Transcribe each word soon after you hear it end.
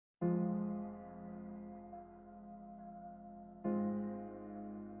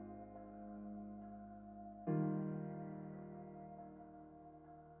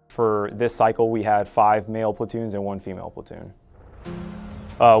For this cycle, we had 5 male platoons and 1 female platoon.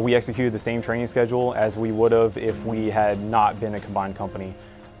 We executed the same training schedule as we would have if we had not been a combined company.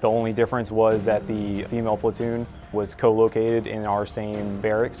 The only difference was that the female platoon was co-located in our same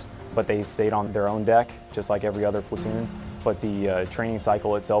barracks, but they stayed on their own deck, just like every other platoon. But the training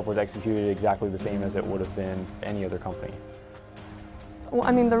cycle itself was executed exactly the same as it would have been any other company. Well,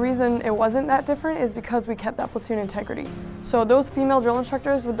 I mean, the reason it wasn't that different is because we kept that platoon integrity. So those female drill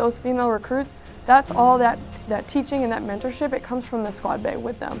instructors with those female recruits, that's all that teaching and that mentorship, it comes from the squad bay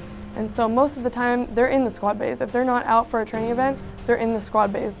with them. And so most of the time, they're in the squad bays. If they're not out for a training event, they're in the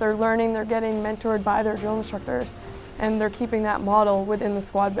squad bays. They're learning, they're getting mentored by their drill instructors, and they're keeping that model within the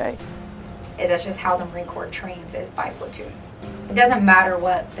squad bay. That's just how the Marine Corps trains, is by platoon. It doesn't matter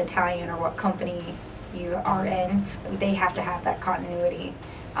what battalion or what company you are in, they have to have that continuity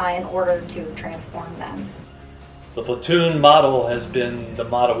in order to transform them. The platoon model has been the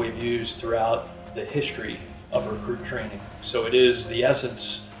model we've used throughout the history of recruit training. So it is the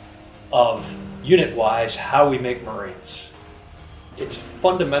essence of, unit-wise, how we make Marines. It's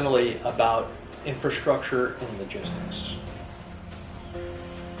fundamentally about infrastructure and logistics.